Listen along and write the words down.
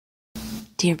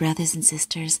Dear brothers and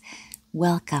sisters,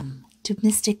 welcome to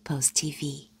Mystic Post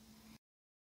TV.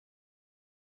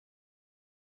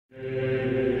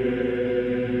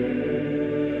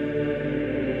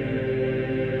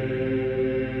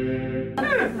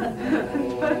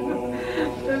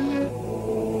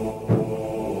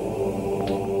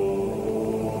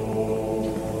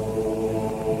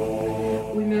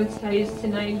 U ime Otca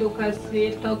Istina i Duha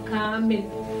Svetog, amin.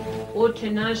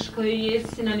 Oče naš koji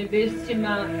jesi na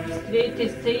nebesima, sveti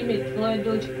se ime Tvoje,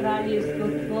 dođi kraljevstvo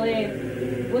Tvoje.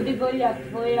 Budi volja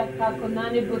Tvoja kako na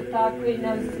nebu, tako i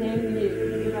na zemlji.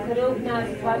 Kruh nas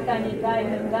svatanje daj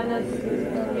nam danas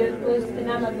i otpusti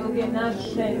nama duge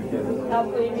naše,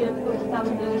 kako i mi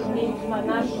otpuštamo dužnicima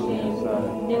našim.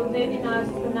 Ne uvedi nas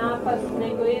u napast,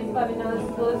 nego izbavi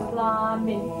nas od zla.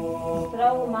 Amin.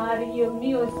 Zdravo Marijo,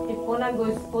 milosti puna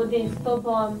Gospodin s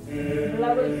Tobom,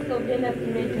 blagoslovljena ti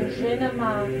među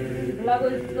ženama,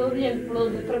 blagoslovljen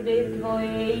plod utrobe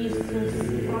Tvoje, Isus.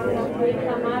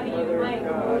 Sveta Marijo,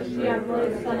 Majko Božja,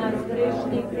 moli za nas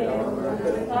grešnike,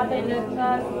 sada i na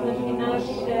čast smrti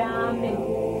naše. Amin.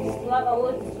 Slava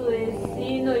Otcu i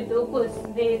Sinu i Duhu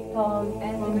Svetom,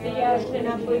 bijaše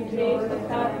na početku,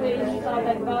 tako i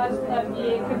sada, vasta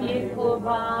vijek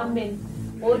vjekova. Amin.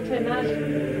 Oče naš,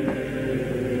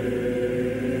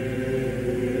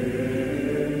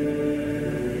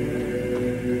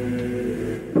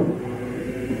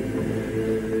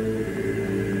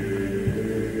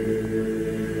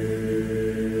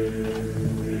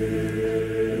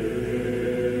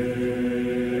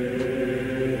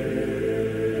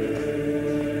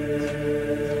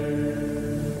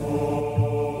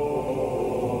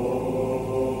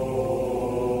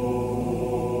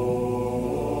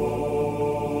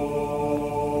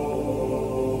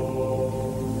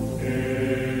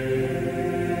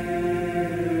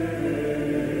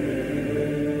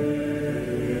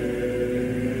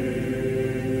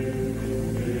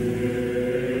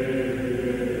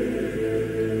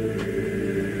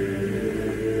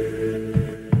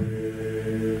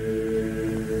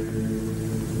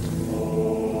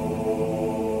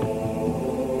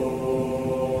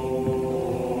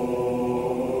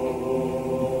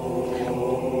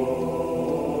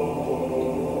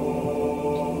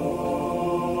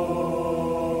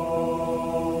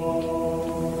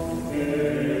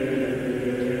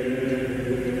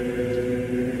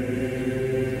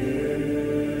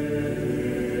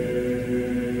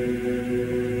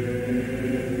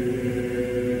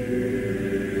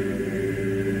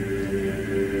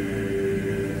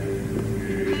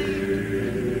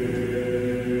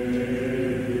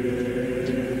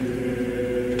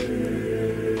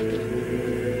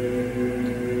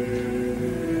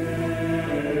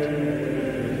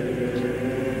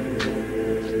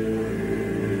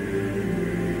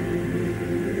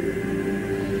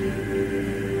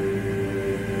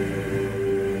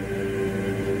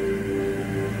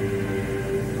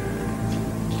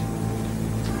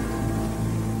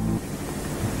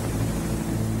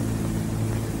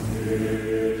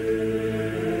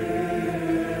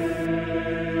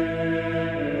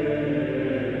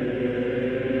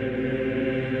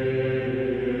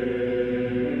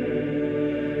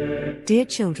 Dear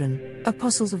children,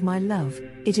 apostles of my love,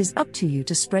 it is up to you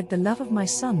to spread the love of my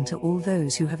Son to all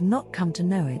those who have not come to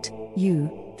know it,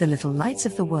 you, the little lights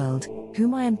of the world,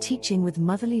 whom I am teaching with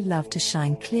motherly love to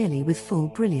shine clearly with full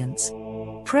brilliance.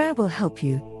 Prayer will help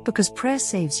you, because prayer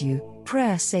saves you,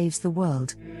 prayer saves the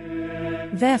world.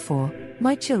 Therefore,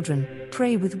 my children,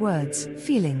 pray with words,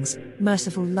 feelings,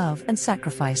 merciful love and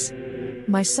sacrifice.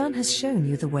 My Son has shown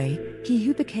you the way, he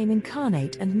who became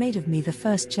incarnate and made of me the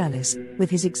first chalice, with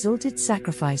his exalted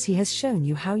sacrifice he has shown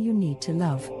you how you need to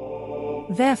love.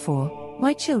 Therefore,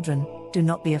 my children, do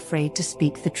not be afraid to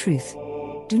speak the truth.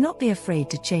 Do not be afraid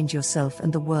to change yourself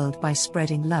and the world by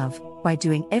spreading love, by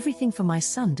doing everything for my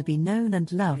Son to be known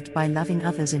and loved by loving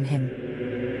others in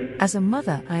him. As a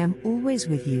mother, I am always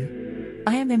with you.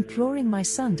 I am imploring my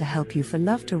Son to help you for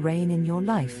love to reign in your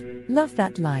life, love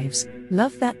that lives,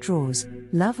 love that draws,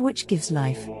 love which gives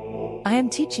life. I am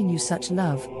teaching you such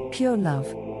love, pure love.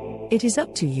 It is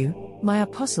up to you, my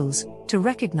apostles, to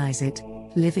recognize it,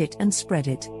 live it and spread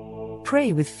it.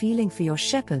 Pray with feeling for your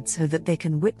shepherds so that they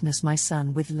can witness my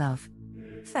Son with love.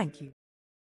 Thank you.